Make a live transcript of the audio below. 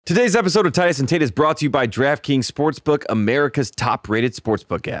Today's episode of Titus and Tate is brought to you by DraftKings Sportsbook, America's top-rated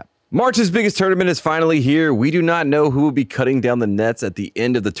sportsbook app. March's biggest tournament is finally here. We do not know who will be cutting down the nets at the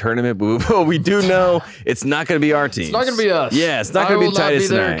end of the tournament, but we do know it's not going to be our team. It's not going to be us. Yeah, it's not going to be Titus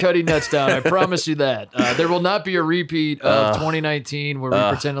and I. I will not be there cutting nets down. I promise you that. There will not be a repeat of 2019 where we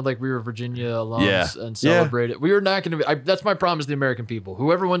pretended like we were Virginia alums and celebrated. We are not going to be. That's my promise to the American people.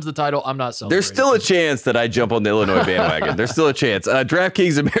 Whoever wins the title, I'm not celebrating. There's still a chance that I jump on the Illinois bandwagon. There's still a chance.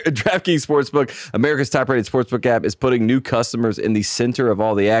 DraftKings Sportsbook, America's top-rated sportsbook app, is putting new customers in the center of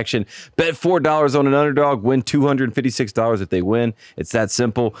all the action. Bet $4 on an underdog, win $256 if they win. It's that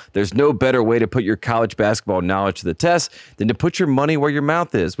simple. There's no better way to put your college basketball knowledge to the test than to put your money where your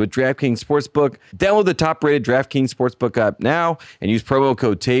mouth is with DraftKings Sportsbook. Download the top-rated DraftKings Sportsbook app now and use promo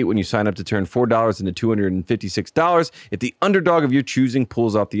code TATE when you sign up to turn $4 into $256. If the underdog of your choosing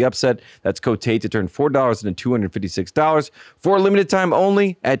pulls off the upset, that's code TATE to turn $4 into $256 for a limited time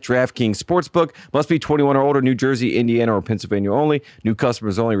only at DraftKings Sportsbook. Must be 21 or older, New Jersey, Indiana, or Pennsylvania only. New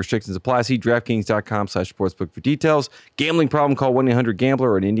customers only. Restrictions apply. See DraftKings.com/sportsbook for details. Gambling problem? Call 1-800-GAMBLER,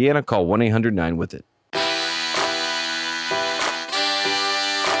 or in Indiana, call 1-800-9-WITH-IT.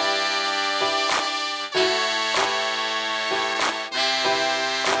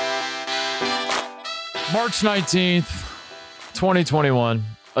 March 19th, 2021.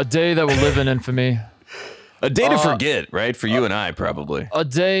 A day that will live in infamy. A day to forget, right? For you and I, probably. A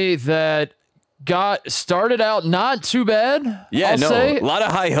day that got started out not too bad. Yeah, I'll say. A lot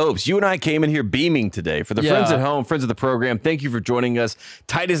of high hopes. You and I came in here beaming today. For the friends at home, friends of the program, thank you for joining us.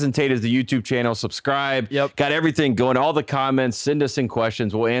 Titus and Tate is the YouTube channel. Subscribe. Yep. Got everything going. All the comments. Send us in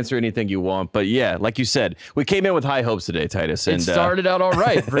questions. We'll answer anything you want. But yeah, like you said, we came in with high hopes today, Titus. And it started out all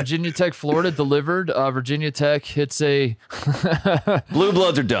right. Virginia Tech, Florida delivered. Virginia Tech hits a... Blue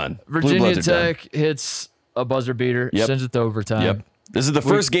Bloods are done. Virginia Tech hits a buzzer beater, sends it to overtime. Yep. This is the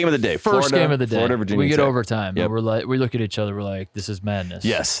first game of the day. First game of the day. Florida, Virginia we get Tech. Overtime. Yep. And we look at each other. We're like, this is madness.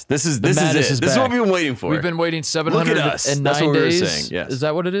 Yes, this is it. This is what we've been waiting for. We've been waiting 709 Look at us. That's what we were days. saying. Yes. Is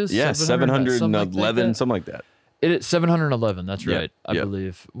that what it is? Yes, 711, something like that. It is 711. That's right. I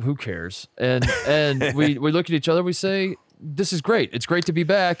believe. Who cares? And we look at each other. We say, this is great. It's great to be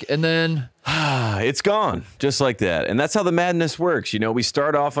back. And then it's gone just like that. And that's how the madness works. You know, we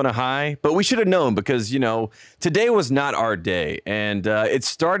start off on a high, but we should have known because, you know, today was not our day. And it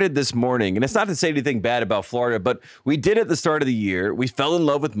started this morning. And it's not to say anything bad about Florida, but we did at the start of the year. We fell in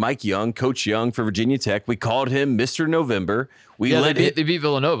love with Mike Young, Coach Young for Virginia Tech. We called him Mr. November. They beat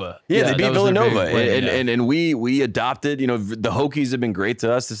Villanova. Yeah, they beat Villanova. Win, and we adopted, you know, the Hokies have been great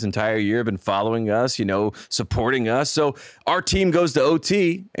to us this entire year, been following us, you know, supporting us. So our team goes to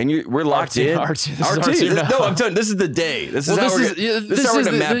OT and we're locked in. Our team. No, I'm telling you, this is the day. This is how we're going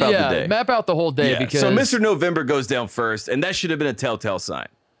to map out the day. Map out the whole day. Because so Mr. November goes down first, and that should have been a telltale sign.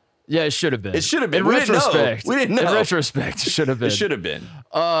 Yeah, it should have been. It should have been. In retrospect. We didn't know. In retrospect, it should have been. It should have been.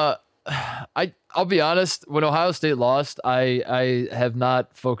 I'll be honest, when Ohio State lost, I have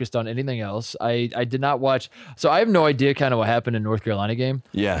not focused on anything else. I did not watch, so I have no idea kind of what happened in North Carolina game.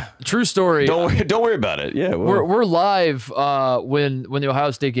 Yeah. True story. Don't worry about it. Yeah. We're live when the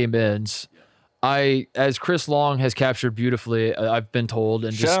Ohio State game ends. As Chris Long has captured beautifully, I've been told,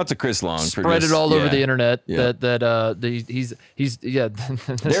 and shout out to Chris Long, spread it all over the internet that he's this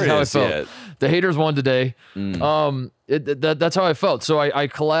is how I felt. Yeah. The haters won today. That's how I felt. So I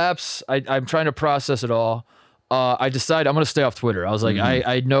collapse. I'm trying to process it all. I decided I'm going to stay off Twitter. I was like,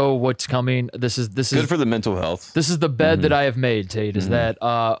 I know what's coming. This is good for the mental health. This is the bed that I have made, Tate. Is that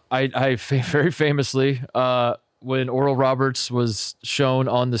I very famously. When Oral Roberts was shown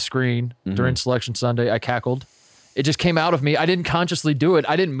on the screen during Selection Sunday, I cackled. It just came out of me. I didn't consciously do it.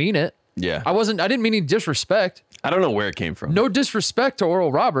 I didn't mean it. Yeah. I didn't mean any disrespect. I don't know where it came from. No disrespect to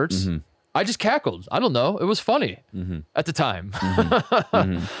Oral Roberts. I just cackled. I don't know. It was funny at the time.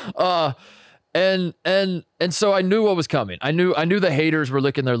 And so I knew what was coming. I knew the haters were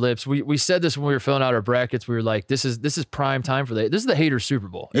licking their lips. We said this when we were filling out our brackets. We were like, this is prime time for this is the haters Super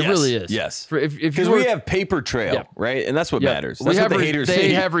Bowl. It really is. Yes. Because we have paper trail, right? And that's what matters. That's what the haters They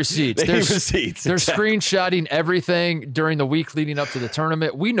see. have receipts. They have receipts. They're screenshotting everything during the week leading up to the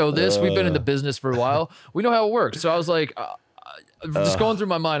tournament. We know this. We've been in the business for a while. We know how it works. So I was like, just going through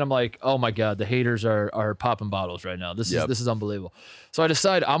my mind, I'm like, oh my God, the haters are popping bottles right now. This is unbelievable. So I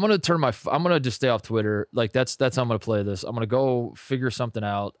decided I'm gonna just stay off Twitter. Like that's how I'm gonna play this. I'm gonna go figure something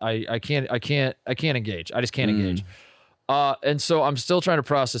out. I can't engage. I just can't engage. And so I'm still trying to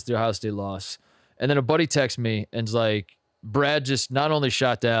process the Ohio State loss. And then a buddy texts me and's like, Brad just not only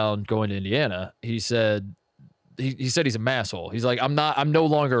shot down going to Indiana, he said he's a masshole. He's like, I'm no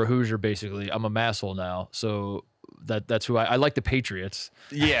longer a Hoosier, basically. I'm a masshole now. So that's who I like the Patriots.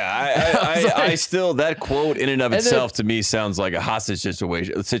 Yeah, I still, that quote in and of itself to me sounds like a hostage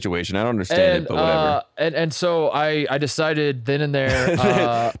situation. I don't understand it, but whatever. And so I decided then and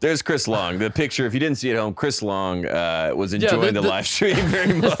there. There's Chris Long. The picture, if you didn't see it at home, Chris Long was enjoying the live stream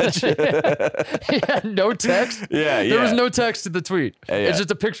very much. Yeah, no text. Yeah, There was no text to the tweet. It's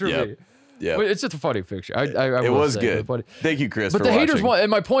just a picture of me. Yeah, it's just a funny picture. It was good. Thank you, Chris. But for the watching. haters want,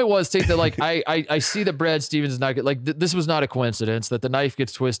 and my point was, Tate, that like I see that Brad Stevens is not good. Like this was not a coincidence that the knife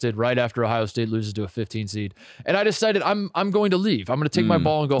gets twisted right after Ohio State loses to a 15 seed, and I decided I'm going to leave. I'm going to take my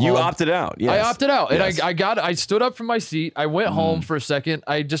ball and go home. You opted out. Yes. I opted out, and Yes. I stood up from my seat. I went home for a second.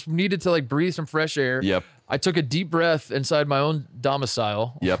 I just needed to like breathe some fresh air. Yep. I took a deep breath inside my own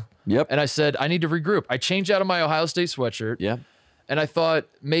domicile. Yep. And I said, I need to regroup. I changed out of my Ohio State sweatshirt. Yep. And I thought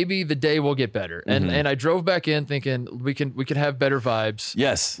maybe the day will get better. And I drove back in thinking we can have better vibes.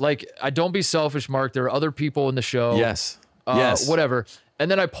 Yes. Like, don't be selfish, Mark. There are other people in the show. Yes. Yes. Whatever. And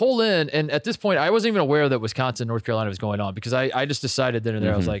then I pull in, and at this point, I wasn't even aware that Wisconsin, North Carolina was going on because I just decided then and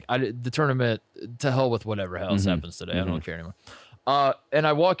there, I was like, the tournament, to hell with whatever else happens today. I don't care anymore. And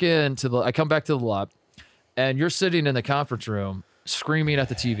I walk I come back to the lot, and you're sitting in the conference room screaming at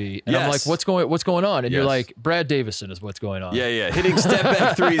the TV, and I'm like, what's going on? And you're like, Brad Davison is what's going on. Yeah, hitting step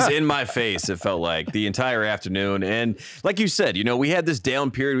back threes in my face, it felt like, the entire afternoon. And like you said, we had this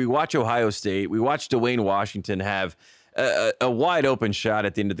down period. We watch Ohio State. We watched Dwayne Washington have a wide open shot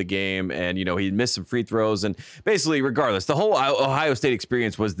at the end of the game, and he missed some free throws, and basically regardless, the whole Ohio State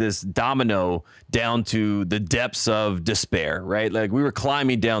experience was this domino down to the depths of despair, right? Like we were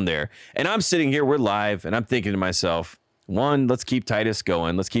climbing down there, and I'm sitting here, we're live, and I'm thinking to myself, one, let's keep Titus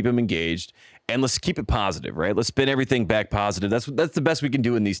going, let's keep him engaged, and let's keep it positive, right? Let's spin everything back positive. That's the best we can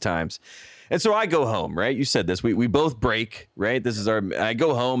do in these times. And so I go home, right? You said this, we both break, right? I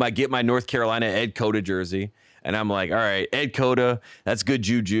go home, I get my North Carolina Ed Cota jersey. And I'm like, all right, Ed Cota, that's good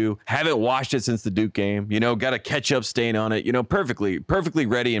juju. Haven't washed it since the Duke game. Got a ketchup stain on it. Perfectly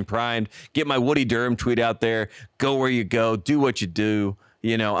ready and primed. Get my Woody Durham tweet out there. Go where you go. Do what you do.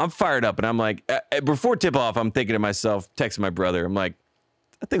 I'm fired up. And I'm like, before tip off, I'm thinking to myself, texting my brother. I'm like,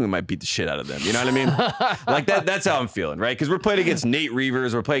 I think we might beat the shit out of them. You know what I mean? Like that's how I'm feeling, right? Because we're playing against Nate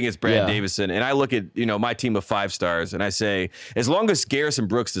Reavers. We're playing against Brad Davison. And I look at, my team of 5 stars and I say, as long as Garrison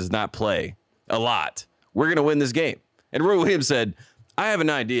Brooks does not play a lot, we're going to win this game. And Roy Williams said, I have an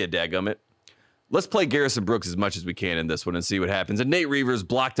idea, dadgummit. Let's play Garrison Brooks as much as we can in this one and see what happens. And Nate Reavers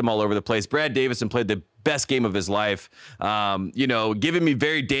blocked him all over the place. Brad Davison played the best game of his life. Giving me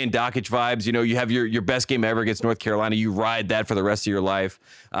very Dan Dockich vibes. You have your best game ever against North Carolina. You ride that for the rest of your life.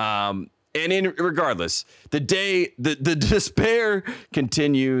 And regardless, the despair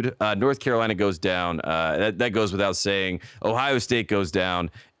continued. North Carolina goes down. That goes without saying. Ohio State goes down.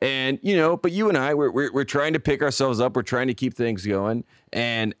 And, but you and I, we're trying to pick ourselves up. We're trying to keep things going.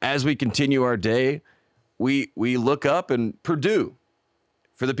 And as we continue our day, we look up, and Purdue,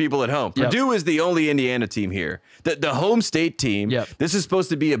 for the people at home, Purdue is the only Indiana team here. The home state team. This is supposed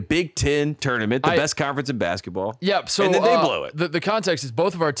to be a Big Ten tournament, the best conference in basketball. So and then they blow it. The context is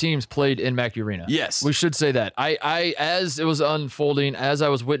both of our teams played in Mackey Arena. Yes. We should say that. I as it was unfolding, as I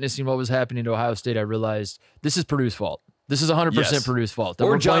was witnessing what was happening to Ohio State, I realized this is Purdue's fault. This is 100% Purdue's fault.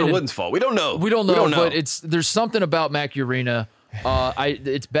 Or John Wooden's fault. We don't know. We don't know, but there's something about Mackey Arena.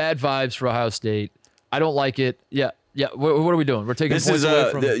 It's bad vibes for Ohio State. I don't like it. Yeah. What are we doing? We're taking points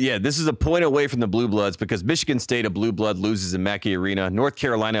away from. This is a point away from the Blue Bloods because Michigan State, a Blue Blood, loses in Mackey Arena. North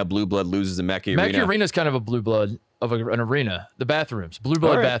Carolina, a Blue Blood, loses in Mackey Arena. Mackey Arena is kind of a Blue Blood of an arena. The bathrooms, Blue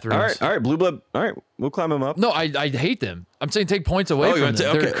Blood bathrooms. All right, Blue Blood. All right, we'll climb them up. No, I hate them. I'm saying take points away from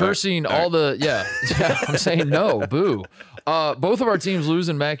them. They're cursing all the. Yeah, I'm saying no. Boo. Both of our teams lose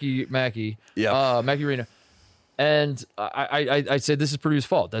in Mackey Arena. And I said this is Purdue's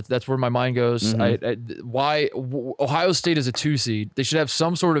fault. That's where my mind goes. Why Ohio State is a 2 seed? They should have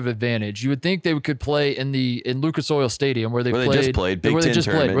some sort of advantage. You would think they could play in Lucas Oil Stadium where they just played, Big Ten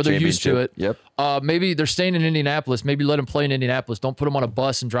tournament, where they're used to it. Yep. Maybe they're staying in Indianapolis. Maybe let them play in Indianapolis. Don't put them on a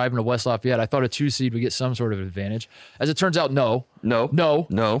bus and drive them to West Lafayette. I thought a 2 seed would get some sort of advantage. As it turns out, no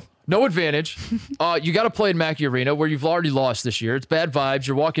advantage. You got to play in Mackey Arena where you've already lost this year. It's bad vibes.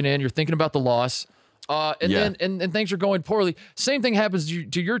 You're walking in. You're thinking about the loss. Then things are going poorly. Same thing happens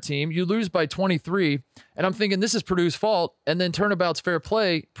to your team. You lose by 23, and I'm thinking this is Purdue's fault. And then turnabout's fair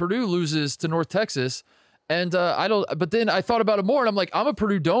play. Purdue loses to North Texas, and I don't. But then I thought about it more, and I'm like, I'm a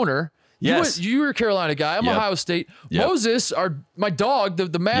Purdue donor. Yes. You're a Carolina guy. I'm Ohio State. Moses, my dog,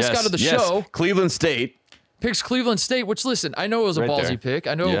 the mascot of the show, Cleveland State. picks Cleveland State, which, listen, I know it was a ballsy pick.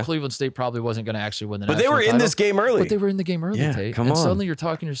 I know Cleveland State probably wasn't going to actually win the national title. But they were in this game early. But they were in the game early, Tate. Come on. Suddenly you're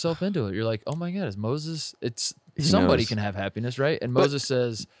talking yourself into it. You're like, oh my God, is Moses? It's somebody knows? can have happiness, right? And Moses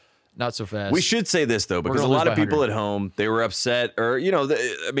says, not so fast. We should say this, though, because a gonna lot lose of by people 100. at home, they were upset or,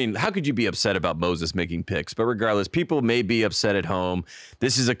 I mean, how could you be upset about Moses making picks? But regardless, people may be upset at home.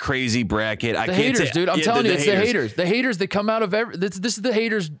 This is a crazy bracket. I The can't haters, say, dude. I'm yeah, telling you, it's haters. the haters. The haters that come out of this is the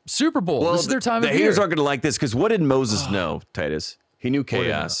haters' Super Bowl. Well, this is their time the of haters year. aren't going to like this because what did Moses know, Titus? He knew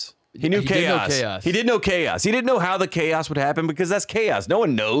chaos. He knew He did know chaos. chaos. He didn't know chaos. He didn't know how the chaos would happen because that's chaos. No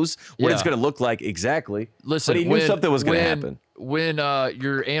one knows what it's Yeah. going to look like exactly. Listen, but he knew something was going to happen. When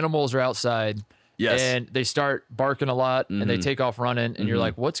your animals are outside, Yes. and they start barking a lot, and they take off running, and you're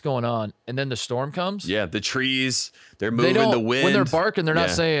like, "What's going on?" And then the storm comes. Yeah, the trees, they're They moving, don't. the wind. When they're barking, they're not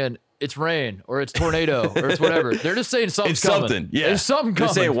Yeah. saying it's rain or it's tornado or it's whatever. They're just saying something's It's coming. something. Yeah. There's something They're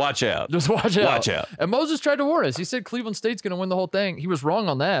coming. saying, watch out. Just watch out. Watch out. And Moses tried to warn us. He said Cleveland State's going to win the whole thing. He was wrong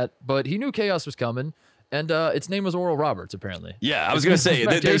on that, but he knew chaos was coming. And its name was Oral Roberts, apparently. Yeah, I was going to say,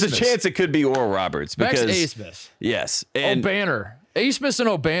 Max there's a Asmus. chance it could be Oral Roberts. Max Because, Asmus. yes. And O'Banner. Asmus and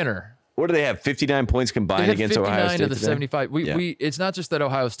O'Banner. what do they have? 59 points They combined had against 59 Ohio State of the today? 75. Yeah. It's not just that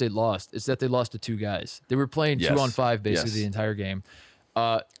Ohio State lost. It's that they lost to two guys. They were playing Yes. 2-on-5 basically Yes. the entire game.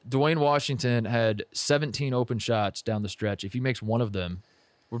 Dwayne Washington had 17 open shots down the stretch. If he makes one of them,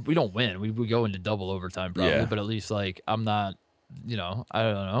 we don't win. We go into double overtime probably, Yeah. but at least I'm not, I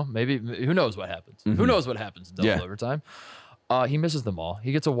don't know. Maybe who knows what happens? Mm-hmm. Who knows what happens in double Yeah. overtime? He misses them all.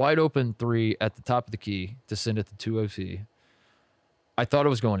 He gets a wide open three at the top of the key to send it to 2 OC. I thought it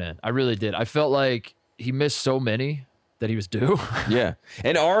was going in. I really did. I felt like he missed so many that he was due. Yeah,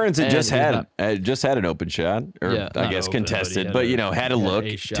 and Ahrens had And just he's had an open shot, or Yeah, I not guess open, contested, but he but had a he had look,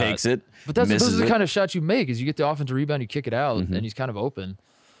 a shot. takes it, But those misses are the it. kind of shots you make is you get the offensive rebound, you kick it out, and he's kind of open.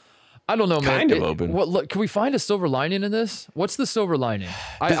 I don't know, man. Kind of open. Look, can we find a silver lining in this? What's the silver lining?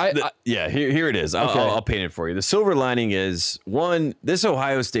 Yeah, here it is. Okay. I'll paint it for you. The silver lining is one: this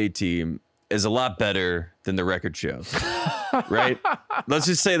Ohio State team is a lot better than the record shows, right? Let's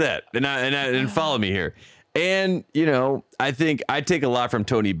just say that, and follow me here. And I think I take a lot from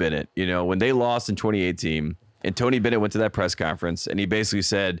Tony Bennett. When they lost in 2018, and Tony Bennett went to that press conference, and he basically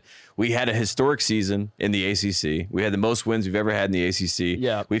said, "We had a historic season in the ACC. We had the most wins we've ever had in the ACC.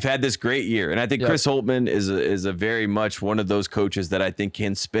 Yeah. We've had this great year." And I think Yeah. Chris Holtman is a very much one of those coaches that I think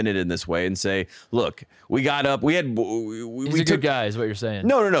can spin it in this way and say, "Look, we got up. We had we he's a took good guy, is what you're saying.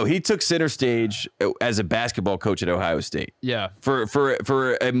 no. He took center stage as a basketball coach at Ohio State." Yeah.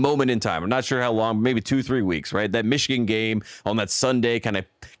 For a moment in time. I'm not sure how long, maybe 2-3 weeks, right? That Michigan game on that Sunday kind of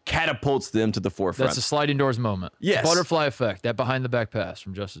catapults them to the forefront. That's a sliding doors moment. Yes. Butterfly effect. That behind the back pass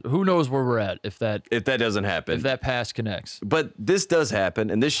from Justice. Who knows where we're at if that doesn't happen. pass connects. But this does happen,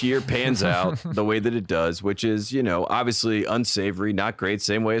 and this year pans out the way that it does, which is, obviously unsavory, not great,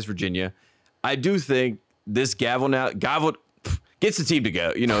 same way as Virginia. I do think this gavel gets the team to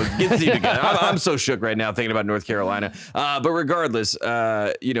go, gets the team together. I'm so shook right now thinking about North Carolina. But regardless,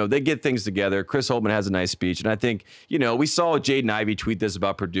 they get things together. Chris Holtman has a nice speech. And I think, we saw Jaden Ivey tweet this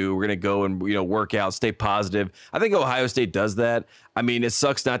about Purdue. We're going to go and, work out, stay positive. I think Ohio State does that. I mean, it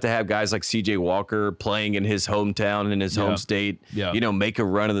sucks not to have guys like CJ Walker playing in his hometown and in his home state, Yeah. Make a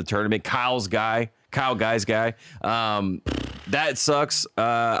run in the tournament. Kyle Guy's guy. That sucks.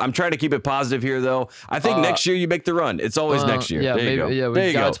 I'm trying to keep it positive here, though. I think next year you make the run. It's always next year. Yeah, there you maybe. go. Yeah, there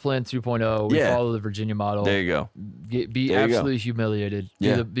you God's go. plan 2.0. We Yeah. follow the Virginia model. There you go. Be There you go. absolutely humiliated.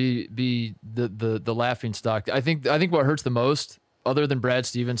 Yeah. Be the laughing stock. I think what hurts the most, other than Brad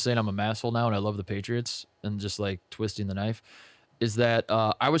Stevens saying I'm a masshole now and I love the Patriots and just like twisting the knife, is that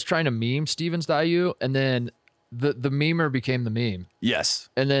I was trying to meme Stevens to IU and then the memer became the meme. Yes.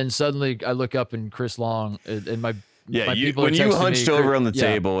 And then suddenly I look up and Chris Long and my people are when you texting hunched me, over on the yeah.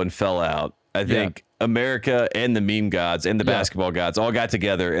 table and fell out, I think America and the meme gods and the Yeah. basketball gods all got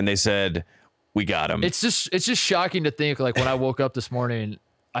together and they said, "We got him." It's just shocking to think like when I woke up this morning,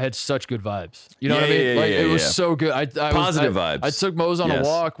 I had such good vibes. You know Yeah, what I mean? yeah, like yeah, it was yeah. so good. Positive vibes. I took Mose on Yes. a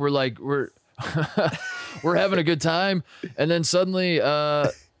walk. We're we're having a good time, and then suddenly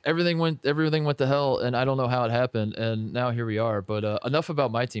everything went to hell, and I don't know how it happened. And now here we are. But enough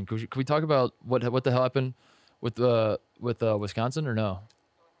about my team. Could we talk about what the hell happened with Wisconsin or no?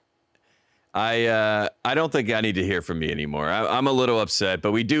 I don't think I need to hear from me anymore. I'm a little upset,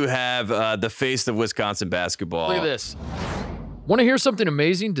 but we do have the face of Wisconsin basketball. Look at this. Want to hear something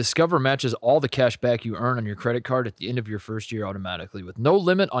amazing? Discover matches all the cash back you earn on your credit card at the end of your first year automatically with no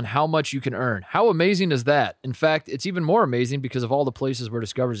limit on how much you can earn. How amazing is that? In fact, it's even more amazing because of all the places where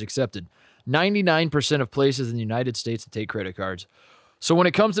Discover is accepted. 99% of places in the United States that take credit cards. So when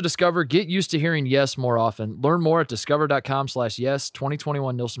it comes to Discover, get used to hearing yes more often. Learn more at discover.com/yes.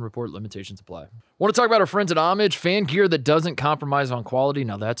 2021 Nielsen Report, limitations apply. Want to talk about our friends at Homage? Fan gear that doesn't compromise on quality?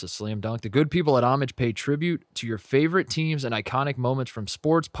 Now that's a slam dunk. The good people at Homage pay tribute to your favorite teams and iconic moments from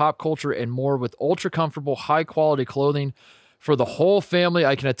sports, pop culture, and more with ultra comfortable, high quality clothing for the whole family.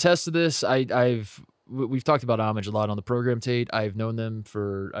 I can attest to this. We've talked about Homage a lot on the program, Tate. I've known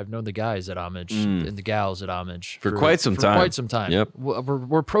the guys at Homage and the gals at Homage for quite some time. Yep.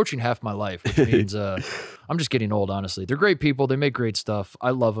 We're approaching half my life, which means I'm just getting old, honestly. They're great people. They make great stuff.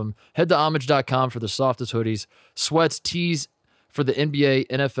 I love them. Head to homage.com for the softest hoodies, sweats, tees for the NBA,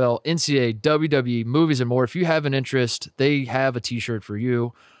 NFL, NCAA, WWE, movies, and more. If you have an interest, they have a t-shirt for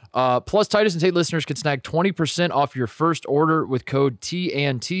you. Plus, Titus and Tate listeners can snag 20% off your first order with code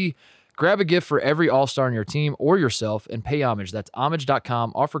TNT. Grab a gift for every all-star on your team or yourself and pay Homage. That's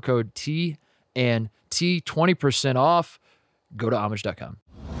homage.com. Offer code TNT, 20% off. Go to homage.com.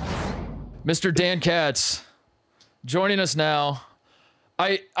 Mr. Dan Katz joining us now.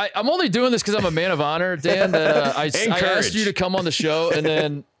 I'm only doing this because I'm a man of honor, Dan, that I asked you to come on the show, and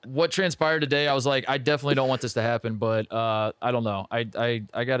then what transpired today, I was like, I definitely don't want this to happen, but I don't know. I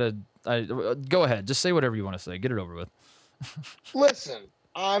gotta go ahead. Just say whatever you want to say. Get it over with. Listen.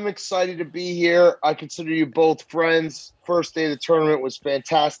 I'm excited to be here. I consider you both friends. First day of the tournament was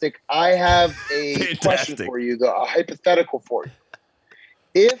fantastic. I have a question for you, a hypothetical for you.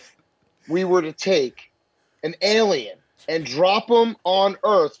 If we were to take an alien and drop them on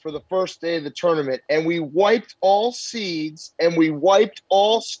Earth for the first day of the tournament, and we wiped all seeds and we wiped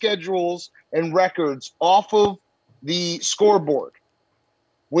all schedules and records off of the scoreboard,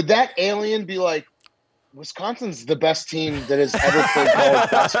 would that alien be like, Wisconsin's the best team that has ever played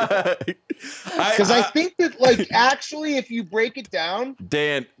college basketball? Because I think that, actually, if you break it down,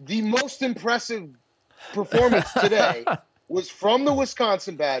 Dan, the most impressive performance today was from the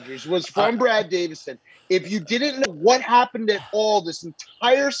Wisconsin Badgers, was from Brad Davison. If you didn't know what happened at all this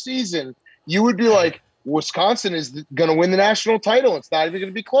entire season, you would be like, Wisconsin is going to win the national title. It's not even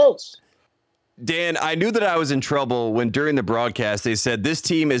going to be close. Dan, I knew that I was in trouble when during the broadcast they said this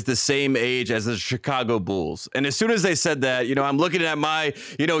team is the same age as the Chicago Bulls. And as soon as they said that, I'm looking at my,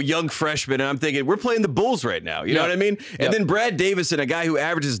 young freshman and I'm thinking, we're playing the Bulls right now. You know what I mean? And then Brad Davison, a guy who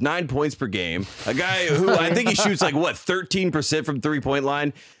averages 9 points per game, a guy who I think he shoots 13% from 3-point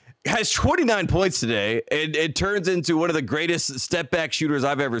line, has 29 points today, and it turns into one of the greatest step-back shooters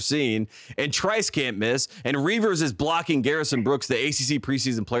I've ever seen. And Trice can't miss, and Reavers is blocking Garrison Brooks, the ACC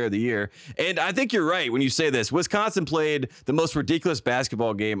preseason player of the year. And I think you're right when you say this. Wisconsin played the most ridiculous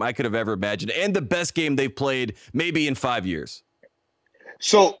basketball game I could have ever imagined, and the best game they've played maybe in 5 years.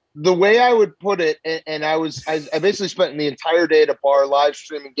 So the way I would put it, and I basically spent the entire day at a bar live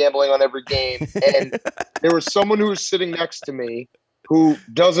streaming, gambling on every game, and there was someone who was sitting next to me who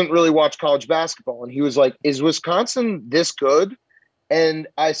doesn't really watch college basketball. And he was like, is Wisconsin this good? And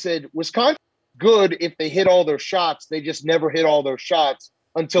I said, Wisconsin good if they hit all their shots. They just never hit all their shots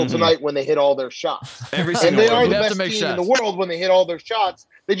until tonight when they hit all their shots. And they are the best team in the world when they hit all their shots.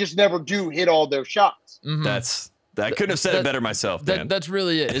 They just never do hit all their shots. Mm-hmm. I couldn't have said it better myself, Dan. That's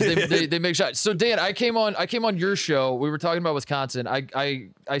really it. Is they make shots. So Dan, I came on your show. We were talking about Wisconsin.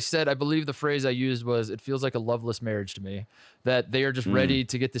 I said, I believe the phrase I used was, it feels like a loveless marriage to me, that they are just ready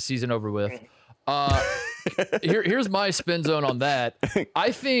to get the season over with. Here's my spin zone on that.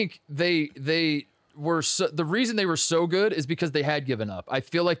 I think they were the reason they were so good is because they had given up. I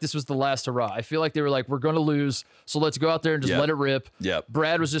feel like this was the last hurrah. I feel like they were like, we're going to lose, so let's go out there and just let it rip. Yep.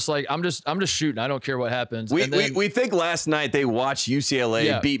 Brad was just like, I'm just shooting. I don't care what happens. We think last night they watched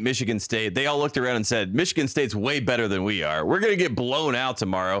UCLA beat Michigan State. They all looked around and said, Michigan State's way better than we are. We're going to get blown out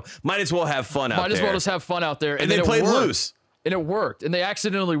tomorrow. Might as well have fun out there. Might as well just have fun out there. And they played loose. And it worked. And they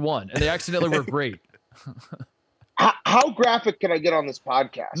accidentally won. And they accidentally were great. How graphic can I get on this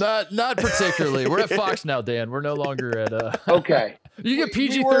podcast? Not particularly. We're at Fox now, Dan. We're no longer at. Okay. You get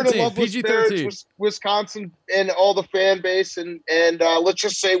PG-13. PG-13. Wisconsin and all the fan base, and let's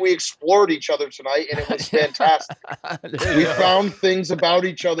just say we explored each other tonight, and it was fantastic. We found things about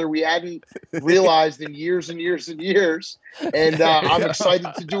each other we hadn't realized in years and years and years, and I'm excited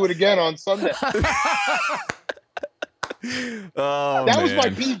to do it again on Sunday. That was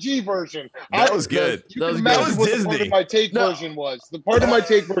my PG version. That was good. That was what Disney. the part of my take version was. The part of my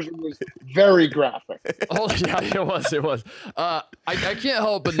take version was very graphic. Oh yeah, it was. I can't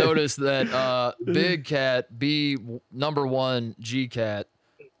help but notice that Big Cat B #1 G Cat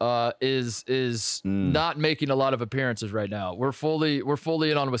is not making a lot of appearances right now. We're fully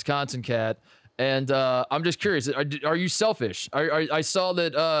in on Wisconsin Cat. And I'm just curious, are you selfish? I saw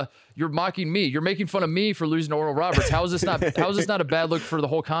that you're mocking me. You're making fun of me for losing to Oral Roberts. How is this not a bad look for the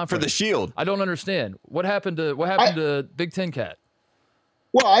whole conference? For the Shield. I don't understand. What happened to Big Ten Cat?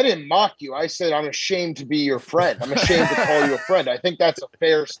 Well, I didn't mock you. I said I'm ashamed to be your friend. I'm ashamed to call you a friend. I think that's a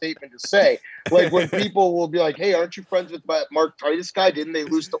fair statement to say. Like when people will be like, hey, aren't you friends with that Mark Titus guy? Didn't they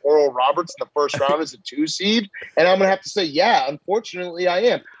lose to Oral Roberts in the first round as a 2 seed? And I'm going to have to say, yeah, unfortunately I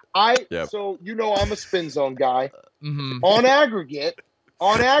am. So, I'm a spin zone guy. On aggregate,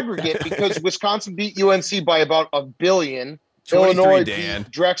 because Wisconsin beat UNC by about $1 billion. Illinois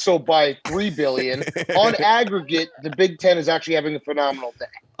beat Drexel by $3 billion. On aggregate, the Big Ten is actually having a phenomenal day.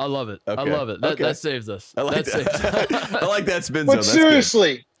 I love it. Okay. I love it. That saves us. I like Saves us. I like that spin But zone.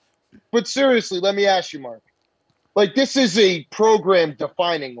 seriously, let me ask you, Mark. Like, this is a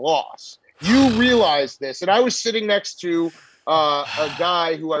program-defining loss. You realize this. And I was sitting next to a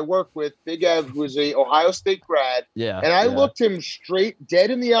guy who I work with, Big Ev, who is a Ohio State grad. Yeah. And I looked him straight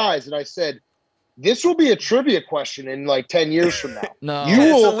dead in the eyes, and I said, this will be a trivia question in like 10 years from now.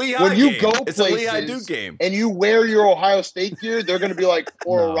 No, when you go it's a Lehigh places Duke game. and you wear your Ohio State gear, they're going to be like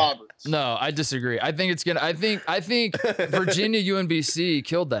Oral Roberts. No, I disagree. I think I think Virginia UNBC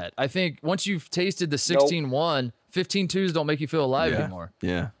killed that. I think once you've tasted the 16-1, 15-2s don't make you feel alive anymore.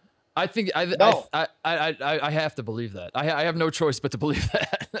 Yeah. I think I have to believe that. I have no choice but to believe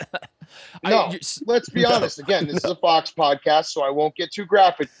that. Let's be honest. Again, this is a Fox podcast, so I won't get too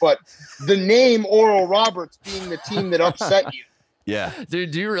graphic, but the name Oral Roberts being the team that upset you. Yeah.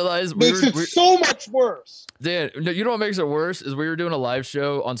 Dude, do you realize makes it so much worse? Dan, you know what makes it worse is we were doing a live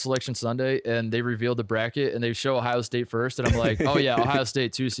show on Selection Sunday and they revealed the bracket and they show Ohio State first. And I'm like, oh yeah, Ohio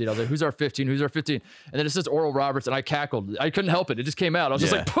State 2 seed. I was like, who's our 15? Who's our 15? And then it says Oral Roberts and I cackled. I couldn't help it. It just came out. I was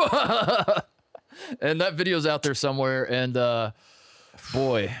just like, and that video's out there somewhere. And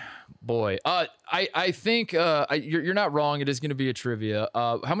boy. I think you're not wrong. It is going to be a trivia.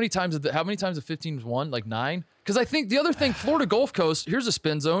 How many times have 15s won? Like 9? Because I think the other thing, Florida Gulf Coast. Here's a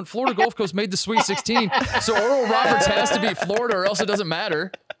spin zone. Florida Gulf Coast made the Sweet 16, so Oral Roberts has to beat Florida, or else it doesn't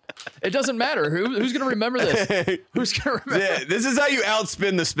matter. It doesn't matter. Who's going to remember this? Who's going to remember? Yeah, this is how you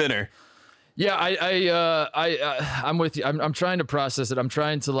outspin the spinner. Yeah, I'm with you. I'm trying to process it. I'm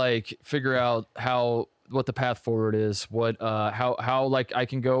trying to like figure out what the path forward is, how like I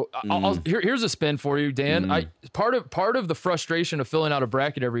can go. Here's a spin for you, Dan. Part of the frustration of filling out a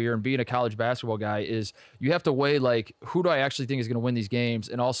bracket every year and being a college basketball guy is you have to weigh like who do I actually think is going to win these games,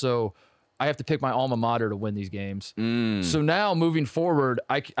 and also I have to pick my alma mater to win these games. So now moving forward,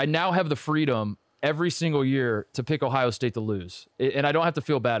 I now have the freedom every single year to pick Ohio State to lose, and I don't have to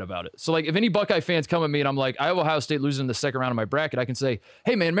feel bad about it. So like if any Buckeye fans come at me and I'm like, I have Ohio State losing in the second round of my bracket, I can say,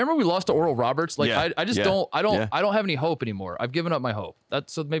 hey man, remember we lost to Oral Roberts? Like I don't have any hope anymore. I've given up my hope.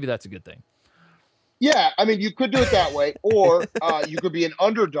 So maybe that's a good thing. Yeah, I mean, you could do it that way, or you could be an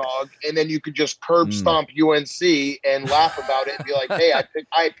underdog, and then you could just curb stomp UNC and laugh about it and be like, "Hey, I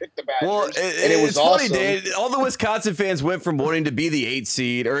picked the Badgers," Well, and it was funny, awesome. Dan, all the Wisconsin fans went from wanting to be the 8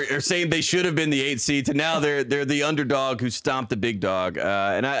 seed or saying they should have been the 8 seed to now they're the underdog who stomped the big dog,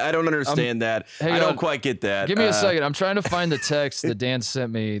 and I don't understand that. I don't quite get that. Give me a second. I'm trying to find the text that Dan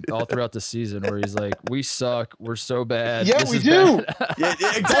sent me all throughout the season where he's like, "We suck. We're so bad." Yeah, we do. Yeah,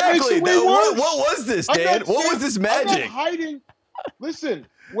 exactly. What was this, Dan? What was this magic? I'm not hiding. Listen,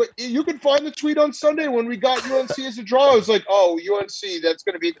 you can find the tweet on Sunday when we got UNC as a draw. I was like, oh, UNC, that's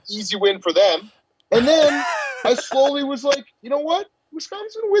going to be an easy win for them. And then I slowly was like, you know what?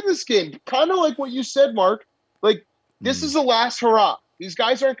 Wisconsin's going to win this game. Kind of like what you said, Mark. Like, this is the last hurrah. These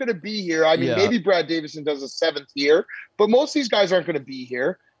guys aren't going to be here. I mean, maybe Brad Davison does a 7th year, but most of these guys aren't going to be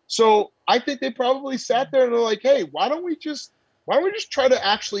here. So I think they probably sat there and they're like, hey, why don't we just try to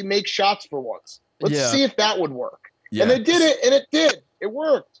actually make shots for once? Let's see if that would work. Yeah. And they did it, and it did. It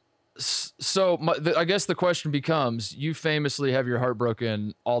worked. So I guess the question becomes, you famously have your heart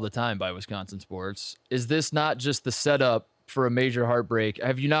broken all the time by Wisconsin sports. Is this not just the setup for a major heartbreak?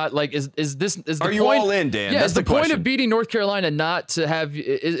 Have you not, like, is the Are you point, all in, Dan? Yeah, That's is the point question. of beating North Carolina not to have,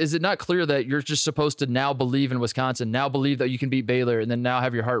 is it not clear that you're just supposed to now believe in Wisconsin, now believe that you can beat Baylor, and then now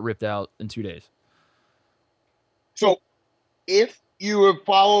have your heart ripped out in 2 days? So if you have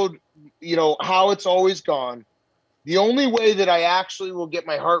followed, how it's always gone, the only way that I actually will get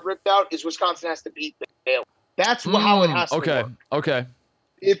my heart ripped out is Wisconsin has to beat Baylor. That's how it has to work. Okay.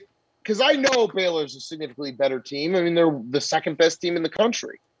 Because I know Baylor's a significantly better team. I mean, they're the second best team in the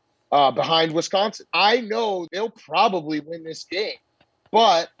country behind Wisconsin. I know they'll probably win this game.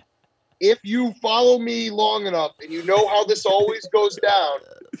 But if you follow me long enough and you know how this always goes down,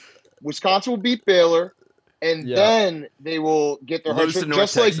 Wisconsin will beat Baylor. And then they will get their heart ripped,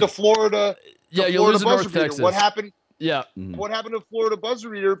 just like the Florida Yeah, you Florida lose to buzzer North beater. Texas. What happened? Yeah. What happened to Florida buzzer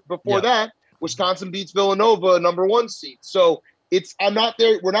beater before Yeah. that? Wisconsin beats Villanova, #1 seed. So I'm not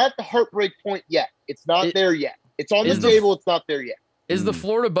there. We're not at the heartbreak point yet. It's not there yet. It's on the table. It's not there yet. Is the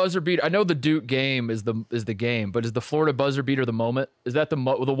Florida buzzer beater? I know the Duke game is the game, but is the Florida buzzer beater the moment? Is that the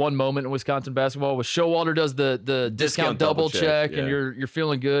one moment in Wisconsin basketball where Showalter does the discount double check and you're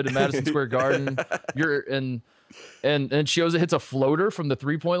feeling good in Madison Square Garden? And Chioza hits a floater from the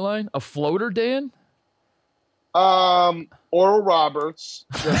 3-point line. A floater, Dan? Oral Roberts.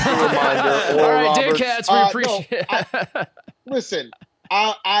 Just a reminder. All right, Roberts. Dan Katz, we appreciate it. Listen,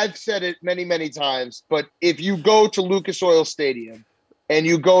 I've said it many, many times, but if you go to Lucas Oil Stadium and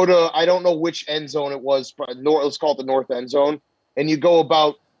you go to, I don't know which end zone it was, but let's call it the north end zone, and you go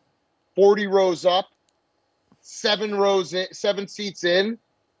about 40 rows up, 7 seats in,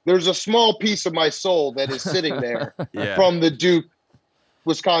 there's a small piece of my soul that is sitting there from the Duke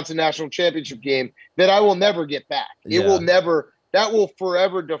Wisconsin National Championship game that I will never get back. It will never, that will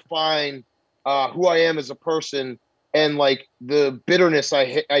forever define who I am as a person and like the bitterness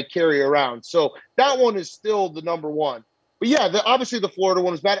I carry around. So that one is still the #1. But yeah, obviously the Florida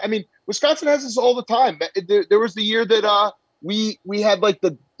one is bad. I mean, Wisconsin has this all the time. There was the year that we had like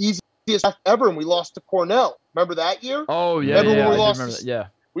the easiest ever and we lost to Cornell. Remember that year? Oh yeah, remember when we lost?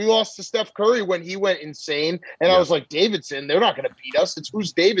 We lost to Steph Curry when he went insane. And I was like, Davidson, they're not going to beat us. It's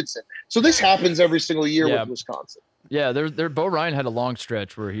who's Davidson. So this happens every single year with Wisconsin. Yeah, Bo Ryan had a long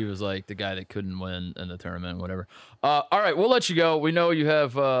stretch where he was like the guy that couldn't win in the tournament, whatever. All right, we'll let you go. We know you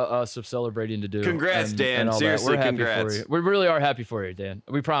have some celebrating to do. Congrats, Dan. And Seriously, We're congrats. Happy for you. We really are happy for you, Dan.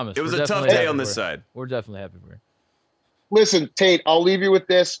 We promise. It was a tough day on this side. We're definitely happy for you. Listen, Tate, I'll leave you with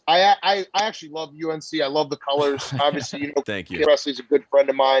this. I actually love UNC. I love the colors. Obviously, you know, Thank you. Presley's a good friend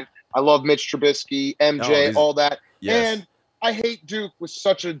of mine. I love Mitch Trubisky, MJ, all that. Yes. And I hate Duke with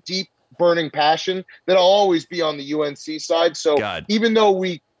such a deep, burning passion that I'll always be on the UNC side. So even though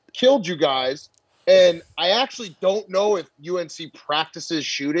we killed you guys, and I actually don't know if UNC practices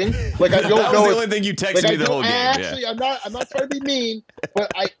shooting. Like I don't that know. Was the only thing you texted me the whole game. Actually, I'm not trying to be mean,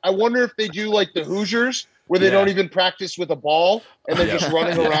 but I wonder if they do like the Hoosiers, where they don't even practice with a ball and they're just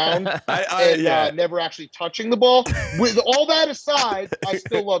running around and never actually touching the ball. With all that aside, I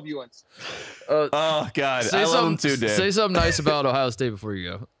still love UNC. Oh God, I love them too, Dan. Say something nice about Ohio State before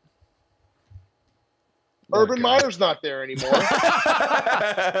you go. Urban Meyer's not there anymore.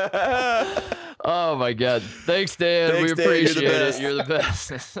 Oh my God! Thanks, Dan. Thanks, we Dan. appreciate it. You're the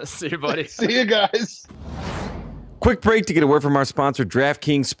best. See you, buddy. See you guys. Quick break to get a word from our sponsor,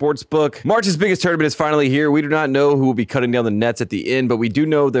 DraftKings Sportsbook. March's biggest tournament is finally here. We do not know who will be cutting down the nets at the end, but we do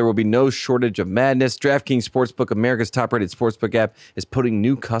know there will be no shortage of madness. DraftKings Sportsbook, America's top-rated sportsbook app, is putting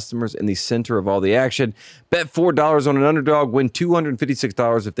new customers in the center of all the action. Bet $4 on an underdog, win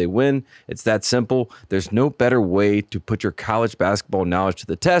 $256 if they win. It's that simple. There's no better way to put your college basketball knowledge to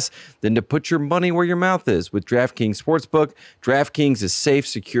the test than to put your money where your mouth is with DraftKings Sportsbook. DraftKings is safe,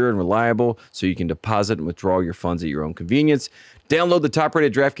 secure, and reliable, so you can deposit and withdraw your funds at your own convenience. Download the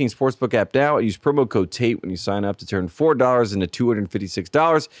top-rated DraftKings Sportsbook app now and use promo code TATE when you sign up to turn $4 into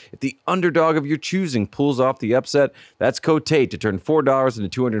 $256. If the underdog of your choosing pulls off the upset, that's code TATE to turn $4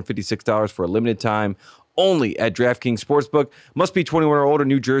 into $256 for a limited time. Only at DraftKings Sportsbook. Must be 21 or older,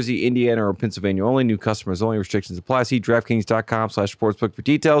 New Jersey, Indiana, or Pennsylvania only. New customers only. Restrictions apply. See DraftKings.com/sportsbook for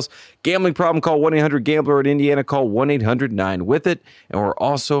details. Gambling problem? Call 1-800-GAMBLER. In Indiana, call 1-800-9-WITH-IT. And we're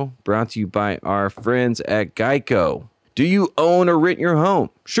also brought to you by our friends at Geico. Do you own or rent your home?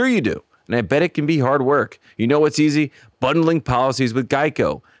 Sure you do. And I bet it can be hard work. You know what's easy? Bundling policies with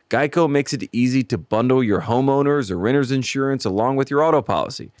Geico. Geico makes it easy to bundle your homeowners or renters insurance along with your auto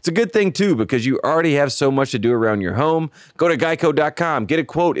policy. It's a good thing, too, because you already have so much to do around your home. Go to geico.com, get a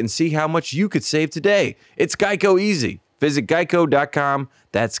quote, and see how much you could save today. It's Geico easy. Visit geico.com.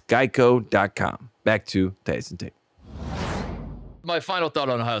 That's geico.com. Back to Tyson Tate. My final thought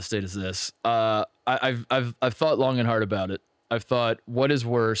on Ohio State is this. I've thought long and hard about it. I've thought, what is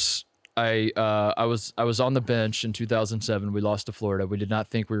worse? I was on the bench in 2007. We lost to Florida. We did not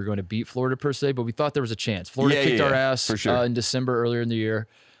think we were going to beat Florida per se, but we thought there was a chance. Florida kicked our ass for sure. In December earlier in the year,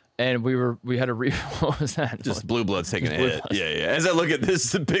 and we had a what was that? Just blue bloods taking a hit. Yeah. As I look at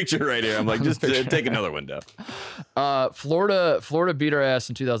this picture right here, I'm like, just take another one down. Florida beat our ass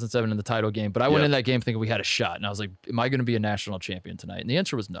in 2007 in the title game, but I went in that game thinking we had a shot, and I was like, am I going to be a national champion tonight? And the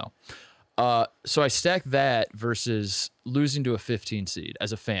answer was no. So I stacked that versus losing to a 15 seed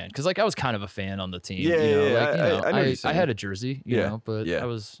as a fan, because like I was kind of a fan on the team. I had a jersey, you know, but I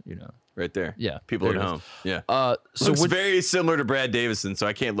was, right there. Yeah, people at home. Yeah. So looks very similar to Brad Davison, so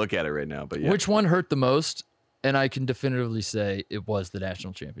I can't look at it right now. But yeah, which one hurt the most? and I can definitively say it was the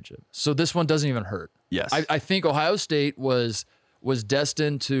national championship. So this one doesn't even hurt. Yes. I think Ohio State was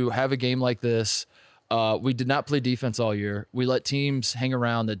destined to have a game like this. We did not play defense all year. We let teams hang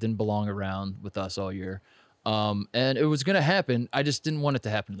around that didn't belong around with us all year. And it was going to happen. I just didn't want it to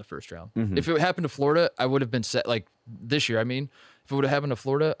happen in the first round. If it happened to Florida, I would have been sad. Like this year, I mean, if it would have happened to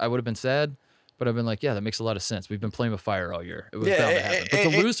Florida, I would have been sad. But I've been like, yeah, that makes a lot of sense. We've been playing with fire all year. It was bound to happen.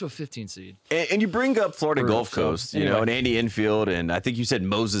 But to lose to a 15 seed. And you bring up Florida Gulf Coast, anyway. and Andy Enfield, and I think you said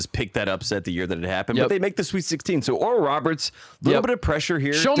Moses picked that upset the year that it happened, but they make the Sweet 16. So Oral Roberts, a little bit of pressure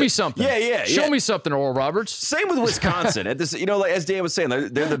here. Show me something. Show me something, Oral Roberts. Same with Wisconsin. At this, like as Dan was saying, they're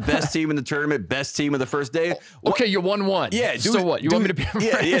the best team in the tournament, best team of the first day. Okay, you won one. Yeah. So what? You want me to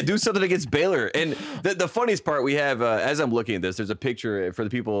be do something against Baylor. And the funniest part we have, as I'm looking at this, there's a picture for the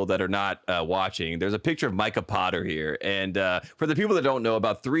people that are not watching. There's a picture of Micah Potter here. And for the people that don't know,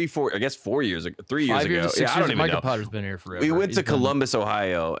 about 3 years ago, 3 years ago. 6 I don't years, even Micah know. Potter's been here forever. We went to Columbus,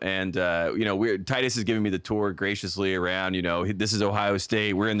 Ohio, and Titus is giving me the tour graciously around. This is Ohio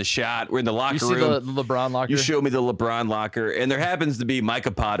State. We're in the shot. We're in the locker room. You see the LeBron locker? You showed me the LeBron locker, and there happens to be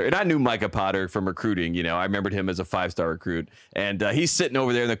Micah Potter, and I knew Micah Potter from recruiting. I remembered him as a 5-star recruit, and he's sitting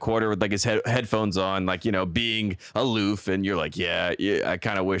over there in the corner with like his headphones on, like being aloof. And you're like, yeah, I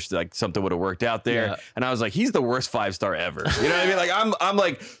kind of wish like something would have worked out there. Yeah. And I was like, he's the worst 5-star ever. You know what I mean? Like I'm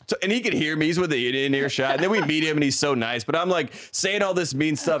like, and he can hear me. He's with the in earshot, and then we meet him, and he's so nice. But I'm like saying all this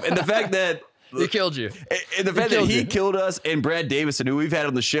mean stuff, and the fact that. He killed you. And the fact that he killed us, and Brad Davison, who we've had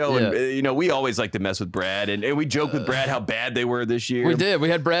on the show, and we always like to mess with Brad, and we joke with Brad how bad they were this year. We did. We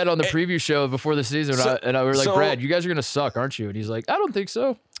had Brad on the preview show before the season, and we were like, Brad, you guys are gonna suck, aren't you? And he's like, I don't think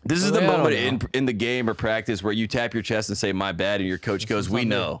so. This is the moment in the game or practice where you tap your chest and say, "My bad," and your coach goes, "We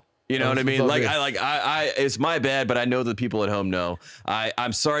know." You know what I mean? Like, it's my bad, but I know the people at home know.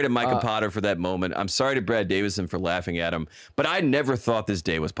 I'm sorry to Micah Potter for that moment. I'm sorry to Brad Davison for laughing at him, but I never thought this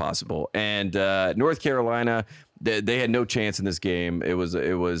day was possible. And North Carolina, they had no chance in this game. It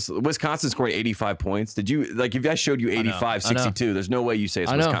was Wisconsin scoring 85 points. Did you if you guys showed you 85, 62? There's no way you say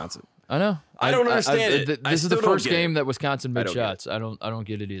it's Wisconsin. I know. I don't understand it. This is the first game that Wisconsin made shots. I don't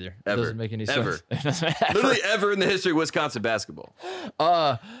get it either. It doesn't make any sense. Literally ever in the history of Wisconsin basketball.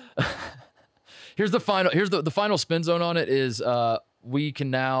 Here's the final spin zone on it is we can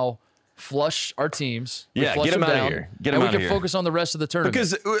now flush our teams. Get them out of here. And we can focus on the rest of the tournament.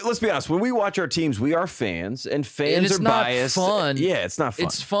 Because let's be honest, when we watch our teams, we are fans, and fans are biased. It's not fun. Yeah, it's not fun.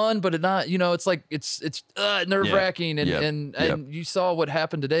 It's fun, but it's not. It's like it's nerve-wracking, and you saw what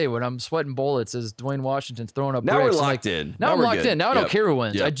happened today when I'm sweating bullets as Dwayne Washington's throwing up. Now bricks. we're locked in. Now I'm locked in. Now I don't care who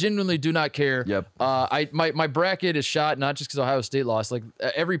wins. Yep. I genuinely do not care. Yep. My bracket is shot not just because Ohio State lost. Like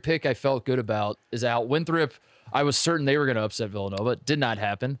every pick I felt good about is out. Winthrop, I was certain they were going to upset Villanova. It did not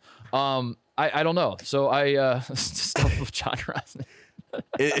happen. I don't know. So I stuff with John Rostin.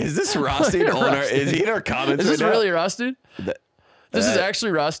 Is this Rostin on our? Is he in our comments? Is this right really Rostin? This is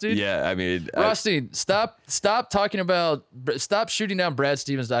actually Rostin. Yeah, I mean, Rostin, stop shooting down Brad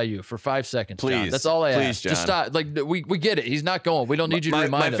Stevens to IU for 5 seconds. Please, John. That's all I ask. John. Just stop. Like we get it. He's not going. We don't need you to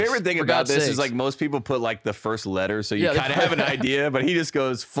remind us. My favorite thing about this is like most people put like the first letter, so you kind of have an idea, but he just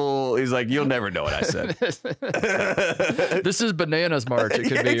goes full. He's like, you'll never know what I said. This is Bananas March. It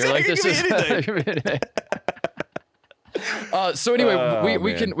could be. You're like, this is. So anyway,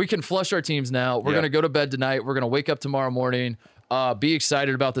 we can flush our teams now. We're gonna go to bed tonight. We're gonna wake up tomorrow morning. Be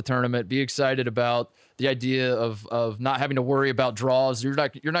excited about the tournament. Be excited about the idea of not having to worry about draws. You're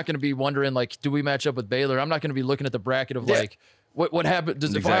not going to be wondering like, do we match up with Baylor? I'm not going to be looking at the bracket of like, what happened?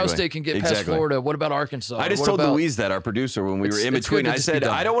 If Ohio State can get past Florida, what about Arkansas? I just told Louise that, our producer, when we were in between. I said,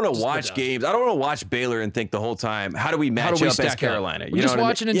 I don't want to watch games. I don't want to watch Baylor and think the whole time, how do we match up as Carolina? We just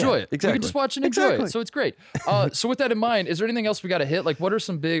watch and enjoy it. Exactly. We can just watch and enjoy it. So it's great. So with that in mind, is there anything else we got to hit? Like, what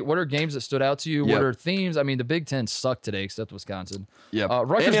are games that stood out to you? What are themes? I mean, the Big Ten sucked today, except Wisconsin. Yeah.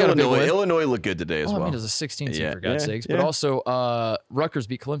 Rutgers got a big win. Illinois looked good today as well. I mean, it was a 16 team for God's sakes. But also, Rutgers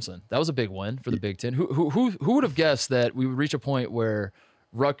beat Clemson. That was a big win for the Big Ten. Who would have guessed that we would reach a point where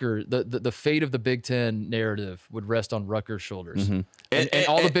Rutgers, the fate of the Big Ten narrative would rest on Rutgers' shoulders. Mm-hmm. And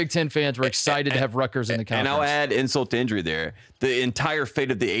all the Big Ten fans were excited to have Rutgers in the conference. And I'll add insult to injury there. The entire fate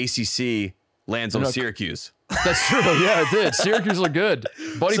of the ACC lands on Syracuse. That's true. Yeah, it did. Syracuse looked good.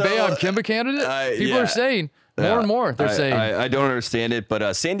 Buddy Boeheim, Kimba candidate? People are saying more and more. They're saying. I don't understand it,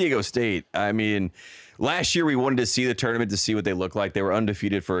 but San Diego State, I mean, last year we wanted to see the tournament to see what they look like. They were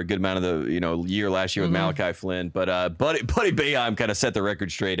undefeated for a good amount of the year last year with Malachi Flynn, but Buddy Boeheim kind of set the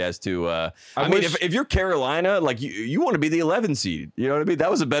record straight as to. I mean, if you're Carolina, like you want to be the 11 seed, you know what I mean?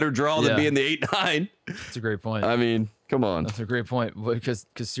 That was a better draw than being the 8-9. That's a great point. I mean, come on. That's a great point because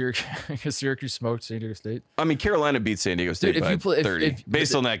Syracuse smoked San Diego State. I mean, Carolina beat San Diego State Dude, by 30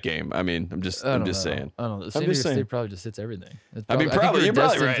 based if- on that game. I mean, I'm just saying. I don't know. San Diego State probably just hits everything. I mean, think probably you're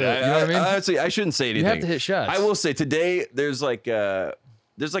probably destined right. to- you know what I mean? Honestly, I shouldn't say anything. You have to hit shots. I will say today there's like a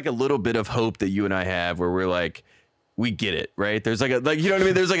little bit of hope that you and I have where we're like, we get it, right? There's like you know what I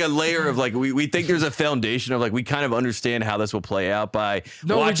mean? There's like a layer of like, we think there's a foundation of like, we kind of understand how this will play out by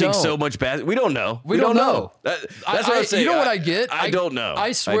watching so much basketball. We don't know. We don't know. That's what I'm saying. You know what I get? I don't know.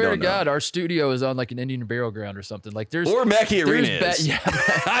 I swear to God, our studio is on like an Indian burial ground or something. Like or Mackey Arena is.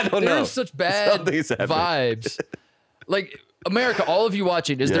 I don't know. There's such bad Something's happening. vibes. Like America, all of you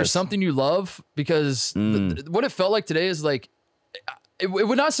watching, is there something you love? Because what it felt like today is like, it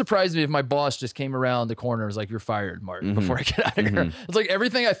would not surprise me if my boss just came around the corner and was like, "You're fired, Mark," before I get out of here. It's like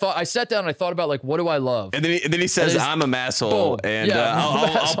everything I thought. I sat down and I thought about like, what do I love? And then he says, "I'm a masshole," and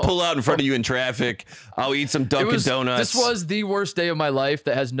I'll pull out in front of you in traffic. I'll eat some Dunkin' Donuts. This was the worst day of my life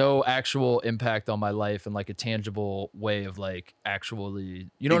that has no actual impact on my life in like a tangible way of like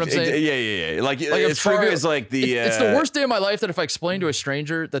actually, you know what I'm saying? Yeah. Like as far as like it's the worst day of my life that if I explained to a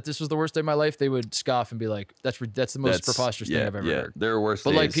stranger that this was the worst day of my life, they would scoff and be like, "That's the most preposterous thing I've ever heard." There are worse But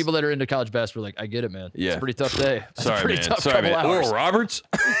days. like people that are into college basketball, like, I get it, man. Yeah. It's a pretty tough day. It's Sorry, a pretty man. tough Sorry, couple man. hours. Oral Roberts.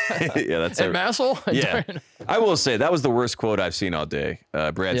 Yeah, that's And it. Massel? Yeah, I will say that was the worst quote I've seen all day.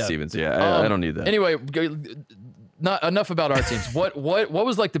 Brad Stevens. Yeah, I don't need that. Anyway, not enough about our teams. What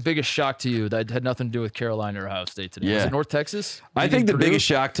was like the biggest shock to you that had nothing to do with Carolina or Ohio State today? Was it North Texas? I think the biggest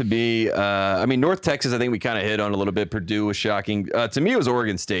shock to me, I mean, North Texas, I think we kind of hit on a little bit. Purdue was shocking. To me, it was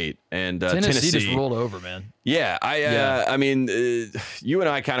Oregon State and Tennessee. just rolled over, man. Yeah, I mean, you and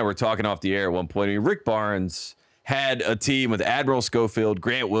I kind of were talking off the air at one point. I mean, Rick Barnes had a team with Admiral Schofield,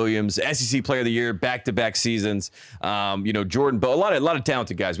 Grant Williams, SEC Player of the Year, back-to-back seasons. Jordan Bowe, a lot of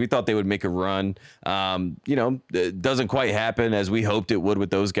talented guys. We thought they would make a run. It doesn't quite happen as we hoped it would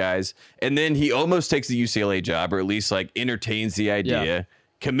with those guys. And then he almost takes the UCLA job, or at least like entertains the idea,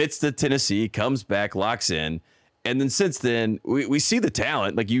 commits to Tennessee, comes back, locks in. And then since then, we see the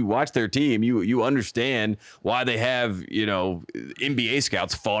talent. Like you watch their team, you understand why they have, NBA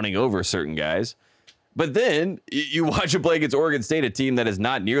scouts fawning over certain guys. But then you watch them play against Oregon State, a team that is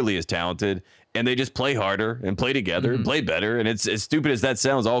not nearly as talented, and they just play harder and play together and play better. And it's as stupid as that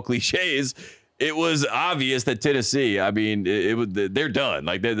sounds, all cliches. It was obvious that Tennessee, I mean, they're done.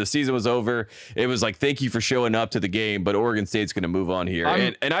 Like the season was over. It was like, thank you for showing up to the game, but Oregon State's going to move on here.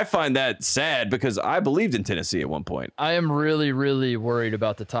 And I find that sad because I believed in Tennessee at one point. I am really, really worried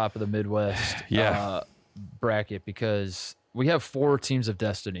about the top of the Midwest bracket because we have 4 teams of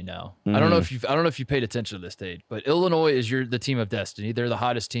destiny now. I don't know if you paid attention to this, Tate, but Illinois is the team of destiny. They're the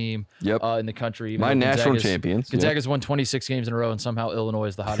hottest team in the country. My national champions. Gonzaga's won 26 games in a row, and somehow Illinois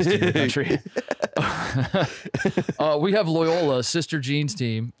is the hottest team in the country. We have Loyola, Sister Jean's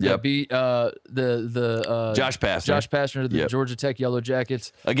team, that beat the Josh Pastner. Josh Pastner, the Georgia Tech Yellow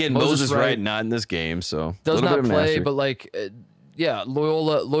Jackets. Again, Moses Wright not in this game, so does not play, but like.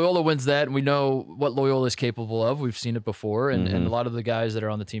 Loyola wins that, and we know what Loyola is capable of. We've seen it before, and a lot of the guys that are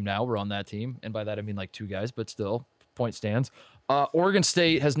on the team now were on that team, and by that I mean like 2 guys, but still, point stands. Oregon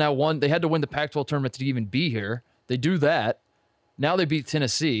State has now won. They had to win the Pac-12 tournament to even be here. They do that. Now they beat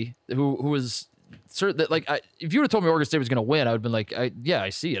Tennessee, who was certain that if you would have told me Oregon State was going to win, I would have been like, I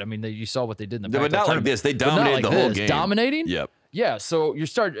see it. I mean, you saw what they did in the Pac-12 but not tournament. like this. They dominated the whole game. Dominating. Yep. Yeah. So you're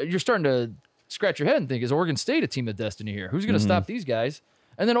starting to scratch your head and think, is Oregon State a team of destiny here? Who's going to stop these guys?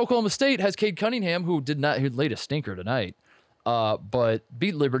 And then Oklahoma State has Cade Cunningham, who laid a stinker tonight, but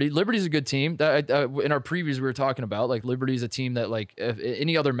beat Liberty. Liberty's a good team. In our previews, we were talking about like Liberty's a team that like if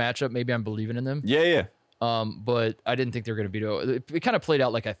any other matchup, maybe I'm believing in them. Yeah. But I didn't think they were going to beat it. It kind of played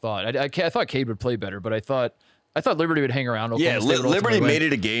out like I thought. I thought Cade would play better, but I thought Liberty would hang around. Oklahoma State would Liberty made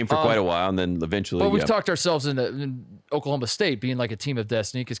it a game for quite a while, and then eventually. But we've talked ourselves into Oklahoma State being like a team of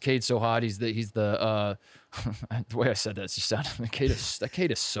destiny because Cade's so hot. He's the the way I said that just sounded. Cade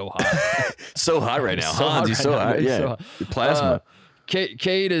is so hot. So hot right now. So hot He's so hot. Yeah, so hot. Plasma.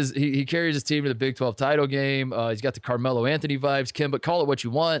 Cade is he carries his team to the Big 12 title game. He's got the Carmelo Anthony vibes, Kim. But call it what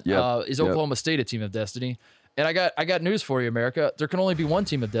you want. Is Oklahoma State a team of destiny? And I got news for you, America. There can only be one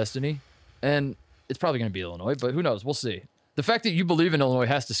team of destiny, and it's probably going to be Illinois, but who knows? We'll see. The fact that you believe in Illinois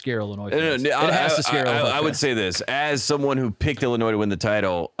has to scare Illinois fans. No, it has to scare Illinois I would fans. say this. As someone who picked Illinois to win the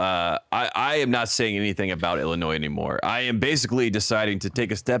title, I am not saying anything about Illinois anymore. I am basically deciding to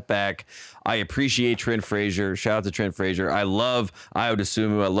take a step back. I appreciate Trent Frazier. Shout out to Trent Frazier. I love Ayo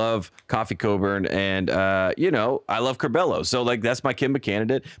Dosunmu. I love Coffee Coburn. And, I love Curbelo. So, like, that's my Kimba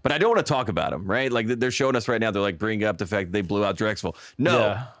candidate. But I don't want to talk about him, right? Like, they're showing us right now. They're, like, bringing up the fact that they blew out Drexel.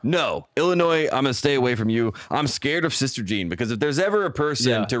 No. Illinois, I'm going to stay away from you. I'm scared of Sister Jean because if there's ever a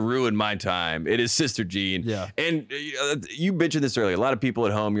person to ruin my time, it is Sister Jean. Yeah. And you mentioned this earlier. A lot of people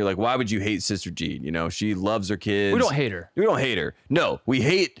at home, you're like, why would you hate Sister Jean? You know, she loves her kids. We don't hate her. We don't hate her. No, we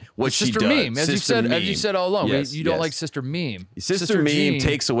hate what she Sister does. Meme, as you said all along. Yes, you don't yes. like Sister Meme. Sister Meme Jean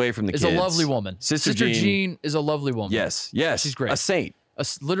takes away from the is kids. a lovely woman. Sister Jean is a lovely woman. Yes. She's great. A saint.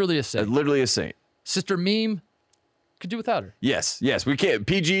 Literally a saint. Literally a saint. Sister Meme could do without her. Yes. We can't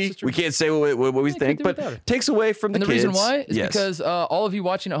PG. We can't say what we think, but takes away from the And the kids. reason why is because all of you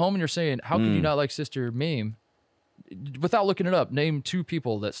watching at home and you're saying, how can you not like Sister Meme? Without looking it up, name 2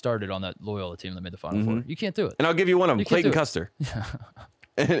 people that started on that Loyola team that made the Final Four. You can't do it. And I'll give you one of them, Clayton Custer.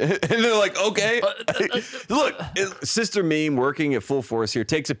 And they're like, okay. Look, Sister Meme working at full force here,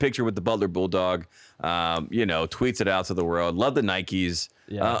 takes a picture with the Butler Bulldog, tweets it out to the world. Love the Nikes.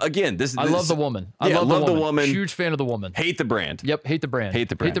 Yeah. Again, I love the woman. I love the woman. Huge fan of the woman. Hate the brand. Yep, hate the brand. Hate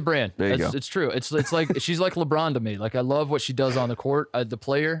the brand. There you go. It's true. It's like she's like LeBron to me. Like I love what she does on the court, the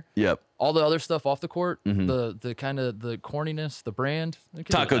player. Yep. All the other stuff off the court, the kind of the corniness, the brand.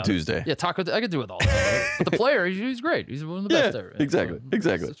 Taco Tuesday. Yeah, I could do with all that. But the player, he's great. He's one of the best ever. Exactly.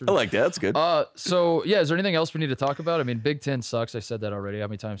 I like that. That's good. So yeah, is there anything else we need to talk about? I mean, Big Ten sucks. I said that already. How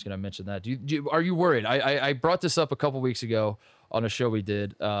many times can I mention that? Are you worried? I brought this up a couple weeks ago on a show we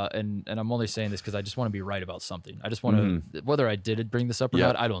did, and I'm only saying this because I just want to be right about something. I just want to, whether I did bring this up or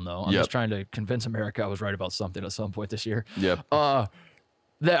not, I don't know. I'm just trying to convince America I was right about something at some point this year.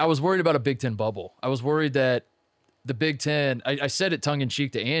 That I was worried about a Big Ten bubble. I was worried that the Big Ten, I said it tongue in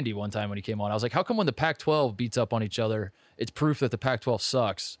cheek to Andy one time when he came on. I was like, how come when the Pac-12 beats up on each other, it's proof that the Pac-12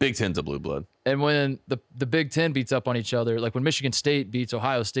 sucks? Big Ten's a blue blood. And when the Big Ten beats up on each other, like when Michigan State beats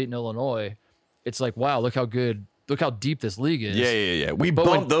Ohio State and Illinois, it's like, wow, look how deep this league is. Yeah. We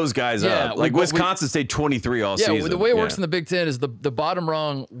bumped those guys up. Like Wisconsin State 23 all season. Yeah, the way it works in the Big Ten is the bottom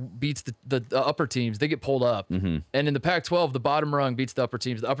rung beats the upper teams. They get pulled up. And in the Pac-12, the bottom rung beats the upper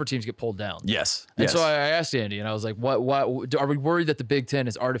teams. The upper teams get pulled down. Yes. And so I asked Andy, and I was like, what are we worried that the Big Ten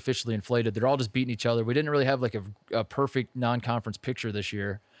is artificially inflated? They're all just beating each other. We didn't really have like a perfect non-conference picture this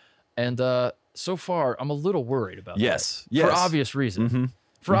year. And so far, I'm a little worried about that. For obvious reasons.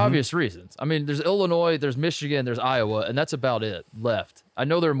 For obvious reasons. I mean, there's Illinois, there's Michigan, there's Iowa, and that's about it left. I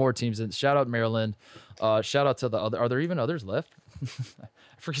know there are more teams. And shout out Maryland. Shout out to the other. Are there even others left? I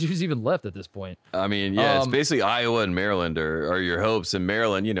forget who's even left at this point. I mean, it's basically Iowa and Maryland are your hopes. And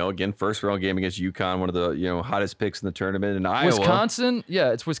Maryland, again, first round game against UConn, one of the hottest picks in the tournament. And Iowa, Wisconsin,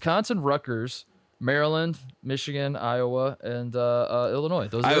 it's Wisconsin, Rutgers, Maryland, Michigan, Iowa, and Illinois.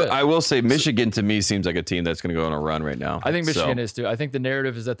 Those are I will say Michigan to me seems like a team that's going to go on a run right now. I think Michigan is too. I think the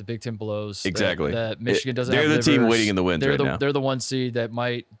narrative is that the Big Ten blows. Exactly. That Michigan doesn't They're have the team livers. waiting in the wins now. They're the one seed that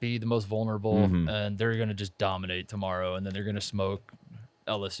might be the most vulnerable, and they're going to just dominate tomorrow, and then they're going to smoke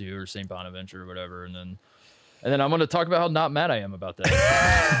LSU or St. Bonaventure or whatever, and then I'm going to talk about how not mad I am about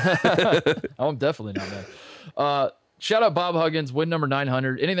that. I'm definitely not mad. Shout out Bob Huggins, win number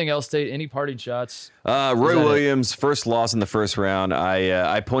 900. Anything else, Tate? Any parting shots? Roy Williams, first loss in the first round.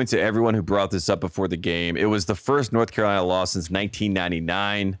 I point to everyone who brought this up before the game. It was the first North Carolina loss since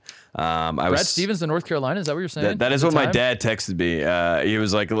 1999. Brad Stevens to North Carolina, is that what you're saying? That is what my dad texted me. He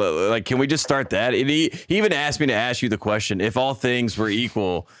was like, can we just start that? And he even asked me to ask you the question, if all things were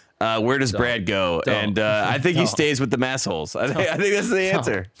equal, where does Brad go? And I think he stays with the massholes. I think that's the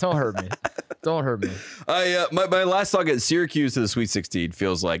answer. Don't hurt me. Don't hurt me. My last thought at Syracuse to the Sweet 16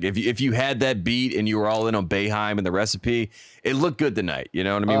 feels like if you had that beat and you were all in on Boeheim and the recipe, it looked good tonight. You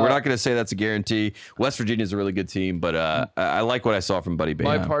know what I mean? We're not going to say that's a guarantee. West Virginia's a really good team, but I like what I saw from Buddy Boeheim.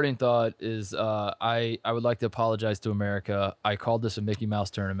 My parting thought is I would like to apologize to America. I called this a Mickey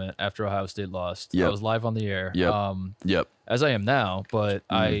Mouse tournament after Ohio State lost. I was live on the air. As I am now, but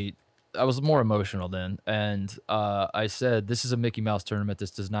I was more emotional then. And I said, this is a Mickey Mouse tournament.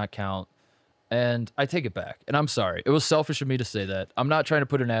 This does not count. And I take it back. And I'm sorry. It was selfish of me to say that. I'm not trying to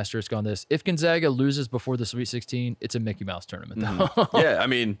put an asterisk on this. If Gonzaga loses before the Sweet 16, it's a Mickey Mouse tournament. Yeah, I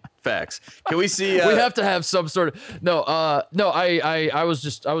mean, facts. Can we see? We have to have some sort of I was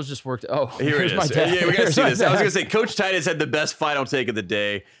just worked. Oh, here it is. My dad. Yeah, we got to see this. I was going to say, Coach Titus had the best final take of the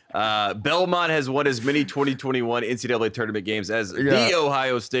day. Belmont has won as many 2021 NCAA tournament games as the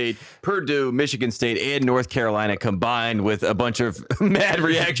Ohio State, Purdue, Michigan State, and North Carolina combined, with a bunch of mad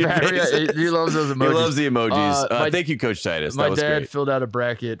reaction faces. He loves those emojis. He loves the emojis. Thank you, Coach Titus. My that was dad great. filled out a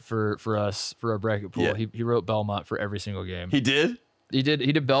bracket for us for our bracket pool. Yeah. He wrote Belmont for every single game. He did? He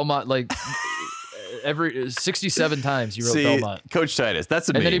did Belmont like every 67 times. He wrote Belmont. Coach Titus, that's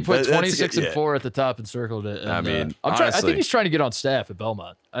a and then he put 26 and yeah. 4 at the top and circled it. And, I mean, I honestly, think he's trying to get on staff at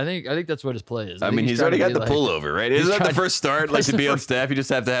Belmont. I think that's what his play is. I mean, he's already got the pullover, right? Isn't that the first start? Like, to be on staff, you just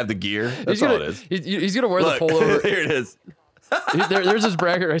have to have the gear. That's all it is. He's gonna wear the pullover. Here it is. There's his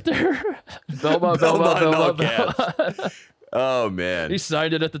bracket right there. Belmont. Oh man, he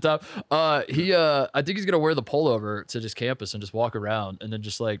signed it at the top. I think he's gonna wear the pullover to just campus and just walk around and then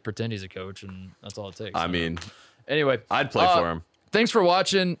just like pretend he's a coach, and that's all it takes. I mean, anyway, I'd play for him. Thanks for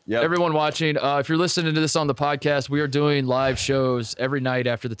watching, everyone watching. If you're listening to this on the podcast, we are doing live shows every night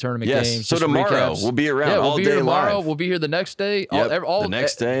after the tournament games. So tomorrow we'll be around all day tomorrow. live. We'll be here the next day. The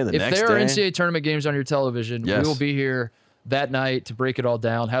next day. If there are NCAA tournament games on your television, we will be here that night to break it all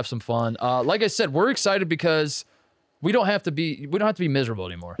down, have some fun. Like I said, we're excited because we don't have to be miserable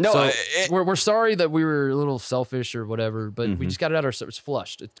anymore. No, so we're sorry that we were a little selfish or whatever, but we just got it out ourselves. It's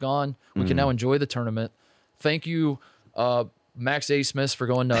flushed. It's gone. We can now enjoy the tournament. Thank you, Max A. Smith, for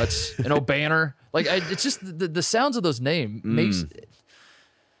going nuts. And O'Banner. Like, it's just the sounds of those names makes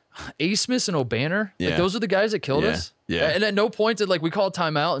A. Smith and O'Banner. Like, those are the guys that killed us. Yeah. And at no point did we call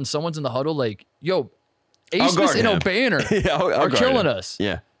timeout and someone's in the huddle like, yo, A. Smith and O'Banner are killing us.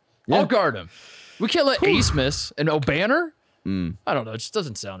 Yeah. I'll guard him. We can't let A. Smith and O'Banner. I don't know. It just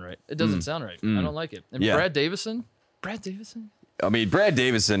doesn't sound right. It doesn't sound right. I don't like it. And Brad Davison. I mean, Brad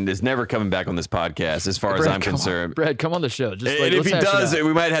Davison is never coming back on this podcast, as far as I'm concerned. Brad, come on the show. Just and if he does,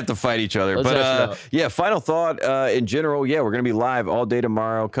 we might have to fight each other. But final thought in general, we're going to be live all day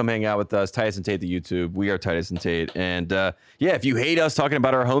tomorrow. Come hang out with us, Titus and Tate, the YouTube. We are Titus and Tate. And if you hate us talking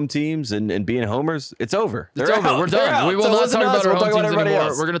about our home teams and being homers, it's over. It's over. We're done. We will not talk about our home teams anymore.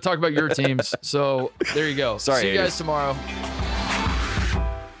 We're going to talk about your teams. So there you go. Sorry, see you guys tomorrow.